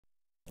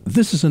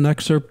This is an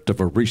excerpt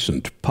of a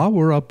recent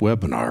Power Up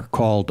webinar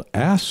called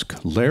Ask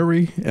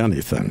Larry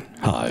Anything.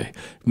 Hi,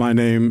 my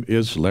name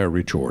is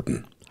Larry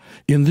Jordan.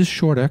 In this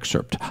short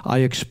excerpt, I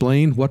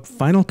explain what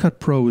Final Cut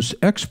Pro's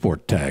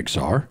export tags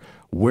are,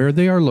 where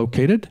they are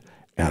located,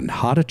 and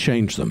how to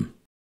change them.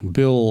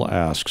 Bill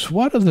asks,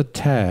 what are the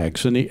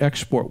tags in the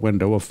export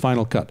window of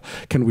Final Cut?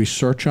 Can we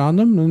search on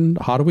them, and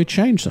how do we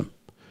change them?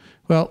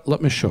 Well,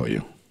 let me show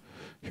you.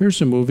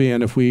 Here's a movie,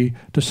 and if we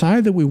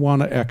decide that we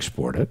want to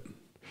export it,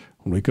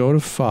 when we go to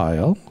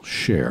File,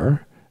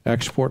 Share,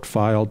 Export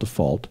File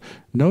Default,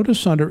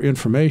 notice under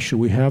Information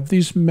we have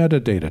these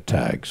metadata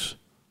tags.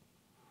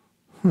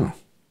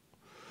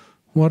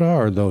 What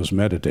are those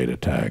metadata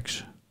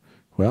tags?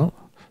 Well,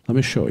 let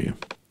me show you.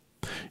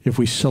 If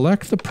we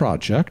select the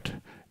project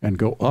and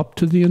go up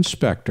to the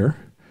inspector,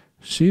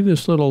 see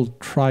this little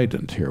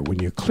trident here. When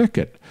you click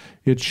it,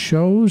 it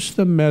shows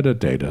the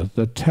metadata,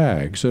 the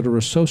tags that are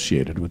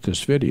associated with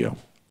this video.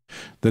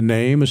 The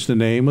name is the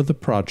name of the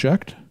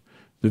project.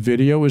 The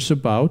video is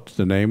about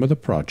the name of the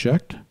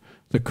project.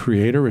 The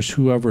creator is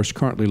whoever is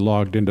currently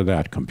logged into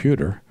that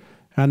computer.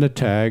 And the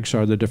tags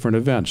are the different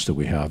events that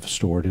we have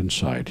stored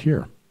inside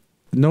here.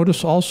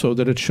 Notice also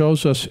that it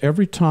shows us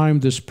every time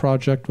this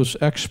project was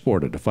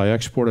exported. If I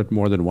export it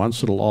more than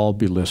once, it'll all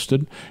be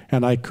listed.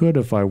 And I could,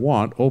 if I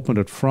want, open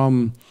it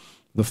from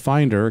the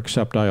Finder,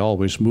 except I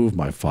always move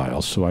my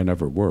files, so I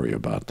never worry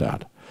about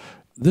that.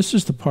 This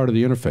is the part of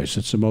the interface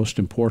that's the most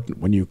important.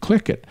 When you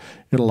click it,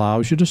 it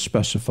allows you to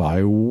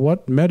specify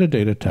what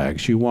metadata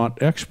tags you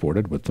want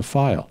exported with the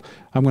file.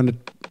 I'm going to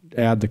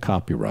add the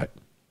copyright.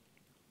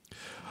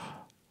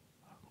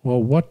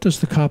 Well, what does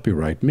the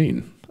copyright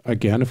mean?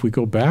 Again, if we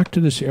go back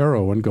to this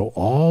arrow and go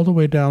all the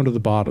way down to the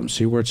bottom,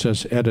 see where it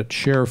says Edit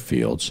Share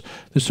Fields,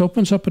 this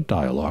opens up a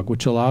dialog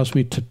which allows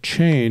me to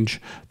change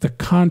the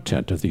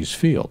content of these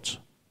fields.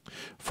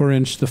 For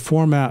instance, the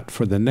format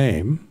for the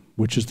name,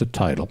 which is the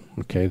title,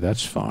 okay,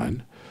 that's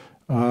fine.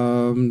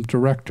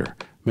 Director,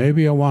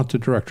 maybe I want the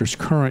director's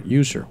current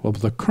user. Well,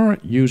 the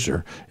current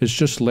user is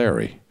just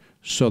Larry.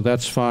 So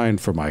that's fine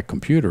for my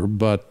computer,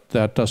 but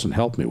that doesn't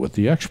help me with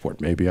the export.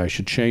 Maybe I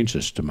should change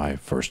this to my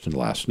first and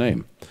last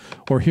name.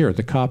 Or here,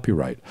 the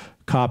copyright.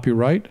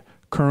 Copyright,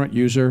 current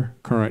user,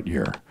 current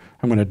year.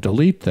 I'm going to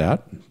delete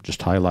that.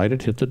 Just highlight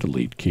it, hit the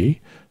delete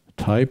key,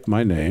 type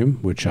my name,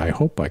 which I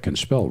hope I can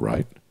spell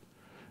right.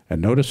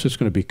 And notice it's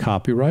going to be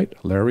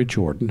copyright, Larry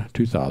Jordan,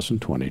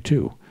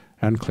 2022,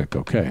 and click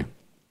OK.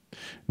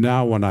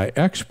 Now when I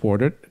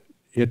export it,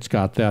 it's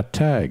got that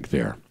tag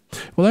there.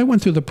 Well, I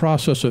went through the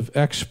process of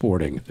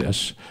exporting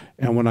this,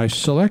 and when I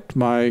select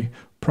my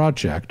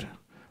project,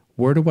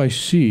 where do I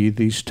see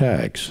these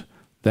tags?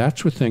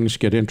 That's where things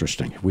get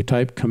interesting. If we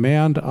type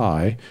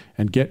Command-I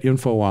and get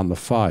info on the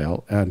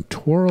file and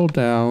twirl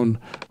down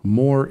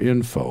more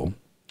info,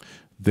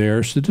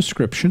 there's the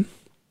description,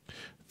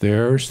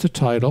 there's the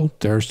title,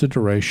 there's the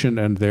duration,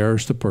 and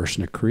there's the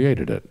person that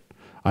created it.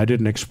 I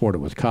didn't export it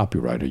with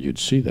copyright, or you'd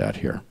see that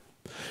here.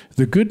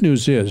 The good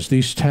news is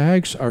these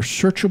tags are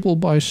searchable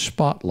by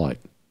Spotlight.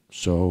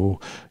 So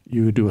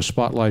you do a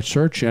Spotlight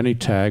search, any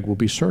tag will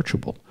be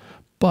searchable.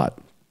 But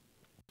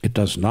it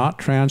does not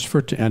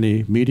transfer to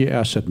any media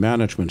asset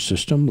management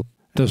system. It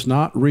does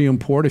not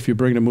re-import if you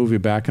bring the movie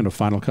back into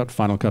Final Cut.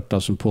 Final Cut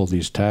doesn't pull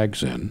these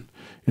tags in.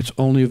 It's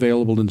only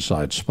available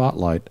inside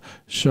Spotlight.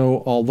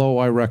 So although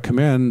I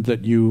recommend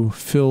that you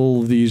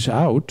fill these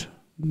out,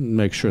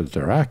 make sure that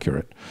they're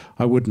accurate,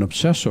 I wouldn't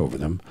obsess over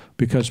them,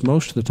 because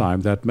most of the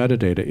time that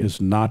metadata is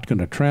not going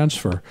to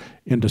transfer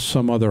into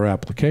some other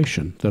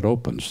application that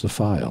opens the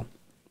file.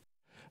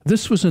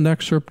 This was an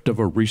excerpt of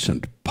a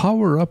recent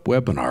Power Up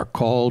webinar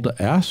called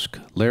Ask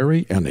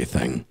Larry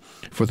Anything.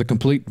 For the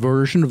complete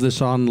version of this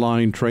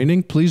online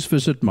training, please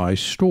visit my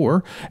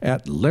store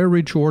at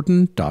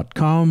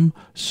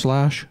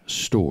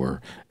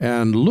larryjordan.com/store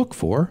and look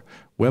for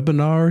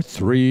Webinar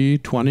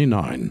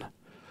 329.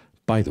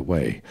 By the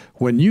way,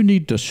 when you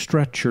need to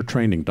stretch your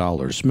training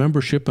dollars,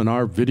 membership in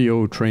our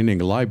video training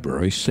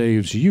library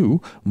saves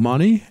you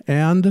money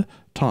and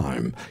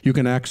time. You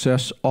can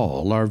access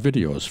all our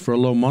videos for a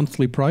low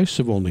monthly price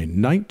of only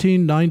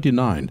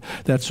 $19.99.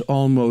 That's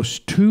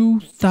almost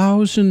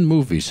 2,000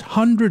 movies,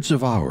 hundreds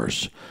of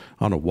hours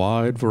on a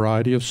wide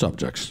variety of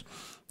subjects.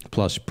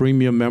 Plus,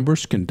 premium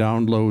members can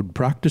download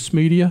practice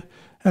media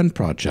and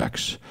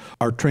projects.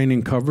 Our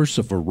training covers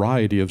a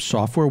variety of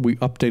software. We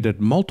update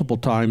it multiple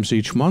times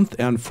each month,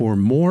 and for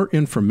more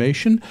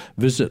information,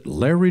 visit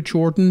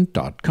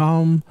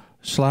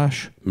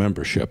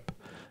larryjordan.com/membership.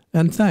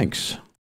 And thanks.